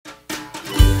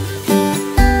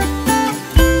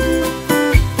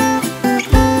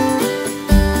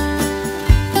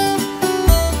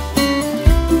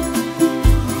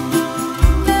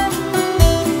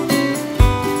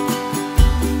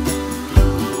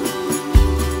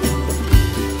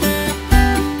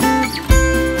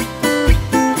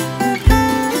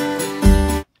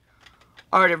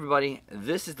Alright everybody,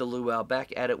 this is the Luau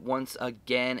back at it once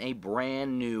again, a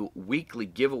brand new weekly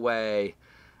giveaway.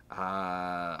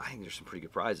 I think there's some pretty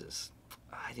good prizes.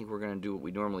 I think we're going to do what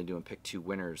we normally do and pick two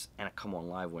winners and a Come On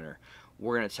Live winner.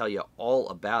 We're going to tell you all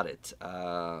about it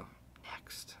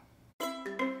next.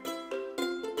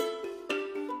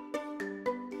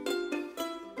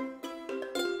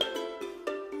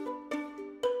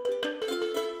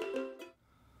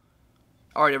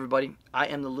 Alright everybody, I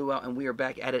am the Luau and we are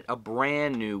back at it, a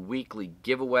brand new weekly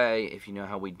giveaway. If you know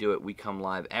how we do it, we come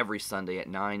live every Sunday at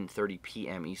 9:30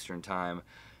 p.m. Eastern Time,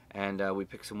 and we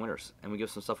pick some winners and we give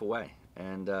some stuff away.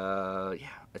 And yeah,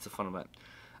 it's a fun event.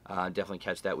 Definitely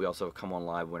catch that. We also have a Come On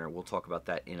Live winner. We'll talk about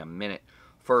that in a minute.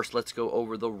 First, let's go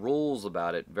over the rules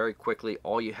about it very quickly.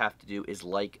 All you have to do is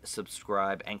like,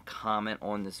 subscribe, and comment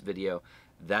on this video.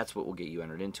 That's what will get you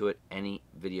entered into it. Any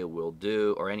video will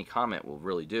do, or any comment will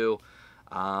really do.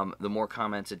 The more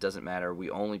comments, it doesn't matter. We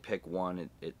only pick one.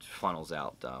 It funnels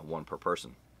out one per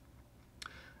person.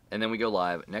 And then we go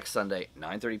live next Sunday,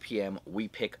 9:30 p.m. We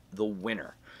pick the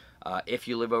winner. If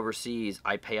you live overseas,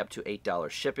 I pay up to $8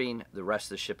 shipping. The rest of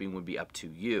the shipping would be up to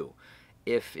you.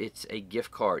 If it's a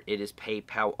gift card, it is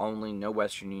PayPal only, no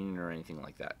Western Union or anything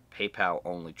like that. PayPal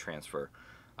only transfer.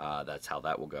 That's how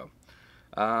that will go.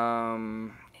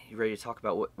 You ready to talk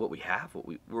about what we have, what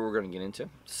we're going to get into?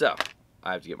 So,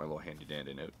 I have to get my little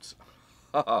handy-dandy notes.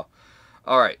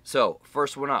 Alright, so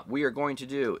first one up, we are going to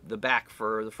do the back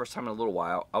for the first time in a little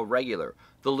while, a regular,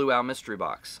 the Luau Mystery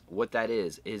Box. What that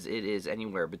is it is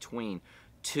anywhere between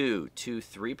 2 to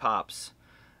 3 pops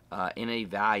in a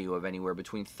value of anywhere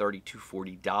between $30 to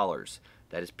 $40.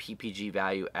 That is PPG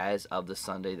value as of the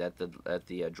Sunday that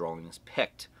the drawing is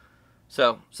picked.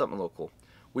 So, something a little cool.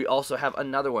 We also have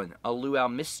another one, a Luau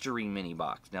Mystery Mini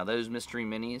Box. Now, those Mystery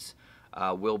Minis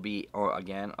will be,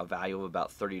 again, a value of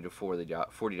about $30 to $40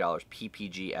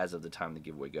 PPG as of the time the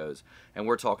giveaway goes. And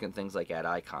we're talking things like Ad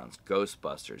Icons,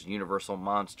 Ghostbusters, Universal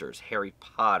Monsters, Harry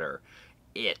Potter,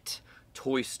 It,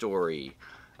 Toy Story,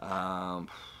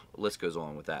 list goes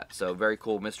on with that. So very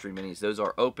cool mystery minis. Those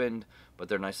are opened, but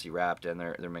they're nicely wrapped and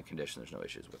they're mint condition. There's no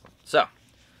issues with them. So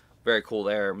very cool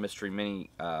there, mystery mini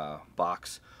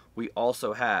box. We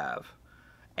also have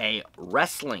a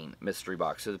wrestling mystery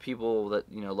box. So the people that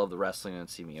love the wrestling and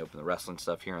see me open the wrestling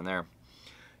stuff here and there,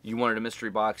 you wanted a mystery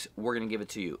box, we're going to give it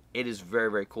to you. It is very,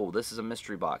 very cool. This is a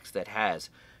mystery box that has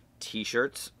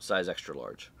t-shirts, size extra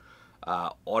large,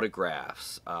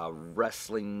 autographs,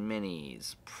 wrestling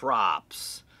minis,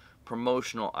 props,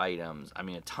 promotional items. I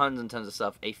mean, tons and tons of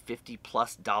stuff. A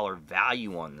 $50+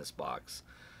 value on this box.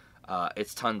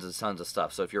 It's tons and tons of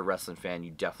stuff. So if you're a wrestling fan,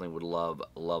 you definitely would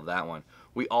love that one.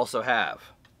 We also have,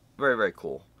 very, very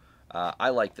cool, I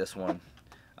like this one,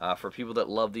 for people that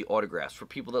love the autographs, for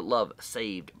people that love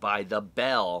Saved by the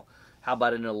Bell. How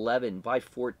about an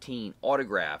 11x14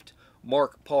 autographed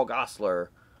Mark Paul Gosselaar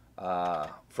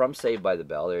from Saved by the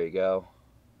Bell? There you go.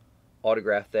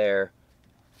 Autograph there.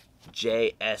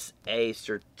 JSA,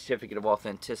 Certificate of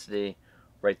Authenticity,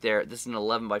 right there. This is an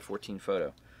 11x14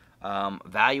 photo.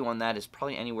 Value on that is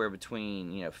probably anywhere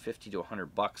between 50 to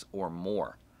 $100 or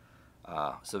more.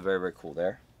 So very, very cool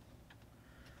there.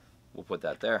 We'll put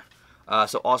that there.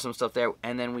 So awesome stuff there.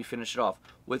 And then we finish it off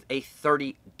with a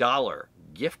 $30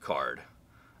 gift card.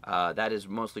 That is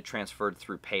mostly transferred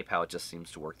through PayPal. It just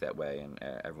seems to work that way, and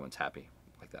everyone's happy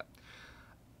like that.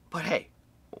 But hey,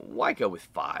 why go with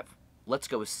 5? Let's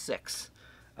go with 6.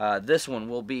 This one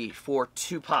will be for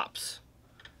 2 pops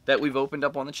that we've opened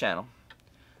up on the channel.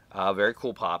 Very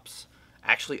cool pops.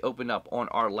 Actually opened up on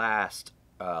our last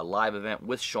live event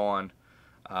with Sean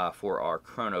for our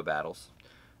Chrono Battles.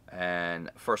 And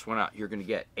first one out, you're going to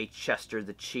get a Chester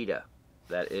the Cheetah.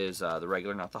 That is the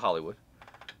regular, not the Hollywood.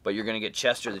 But you're going to get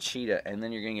Chester the Cheetah, and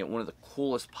then you're going to get one of the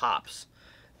coolest pops.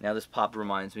 Now this pop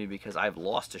reminds me because I've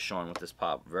lost to Sean with this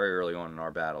pop very early on in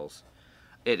our battles.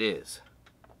 It is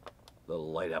the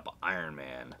Light Up Iron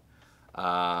Man.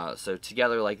 So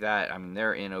together like that, I mean,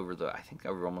 they're in over I think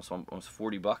over almost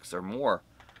 $40 or more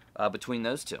between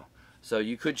those two. So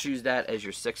you could choose that as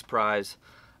your 6th prize.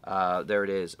 There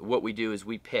it is. What we do is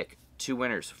we pick 2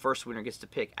 winners. First winner gets to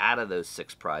pick out of those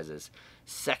 6 prizes.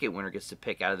 Second winner gets to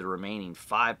pick out of the remaining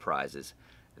 5 prizes.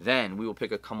 Then we will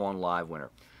pick a Come On Live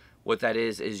winner. What that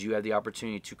is you have the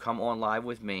opportunity to come on live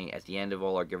with me at the end of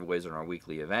all our giveaways on our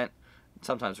weekly event,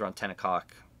 sometimes around 10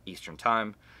 o'clock Eastern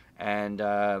Time, and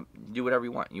do whatever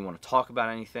you want. You want to talk about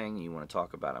anything, you want to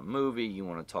talk about a movie, you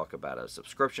want to talk about a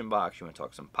subscription box, you want to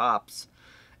talk some pops,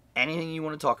 anything you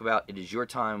want to talk about, it is your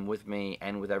time with me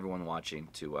and with everyone watching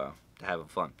to have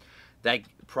fun. That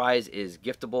prize is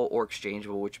giftable or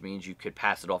exchangeable, which means you could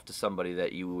pass it off to somebody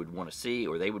that you would want to see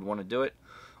or they would want to do it,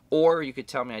 Or you could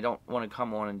tell me I don't want to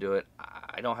come on and do it.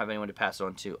 I don't have anyone to pass it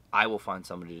on to. I will find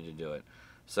somebody to do it.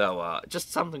 So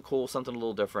just something cool, something a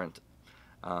little different.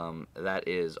 That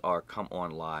is our Come On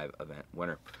Live event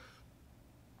winner.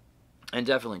 And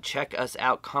definitely check us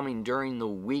out coming during the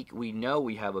week. We know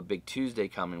we have a big Tuesday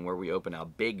coming where we open our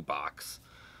big box.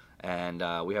 And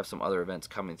we have some other events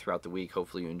coming throughout the week.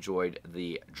 Hopefully you enjoyed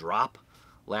the drop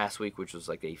last week, which was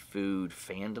like a food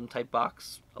fandom type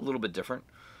box. A little bit different.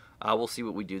 We'll see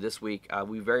what we do this week.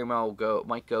 We very well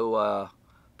might go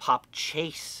pop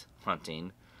chase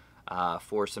hunting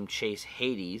for some Chase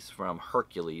Hades from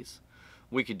Hercules.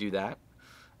 We could do that.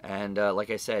 And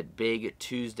like I said, Big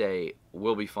Tuesday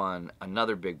will be fun.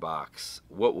 Another big box.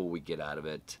 What will we get out of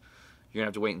it? You're going to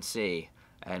have to wait and see.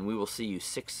 And we will see you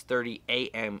 6:30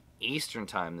 a.m. Eastern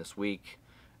Time this week.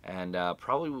 And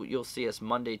probably you'll see us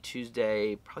Monday,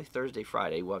 Tuesday, probably Thursday,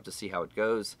 Friday. We'll have to see how it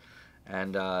goes.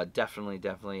 And definitely,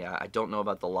 I don't know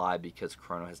about the live because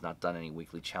Chrono has not done any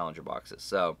weekly Challenger boxes.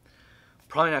 So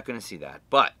probably not going to see that.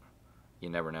 But you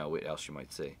never know what else you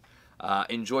might see.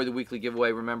 Enjoy the weekly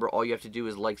giveaway. Remember, all you have to do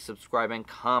is like, subscribe, and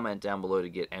comment down below to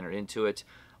get entered into it.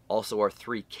 Also, our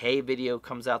 3K video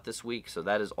comes out this week, so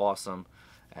that is awesome.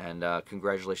 And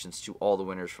congratulations to all the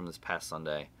winners from this past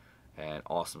Sunday. And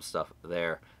awesome stuff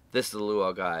there. This is the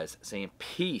Luau guys saying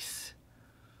peace,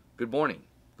 good morning,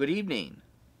 good evening,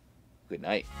 good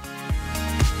night.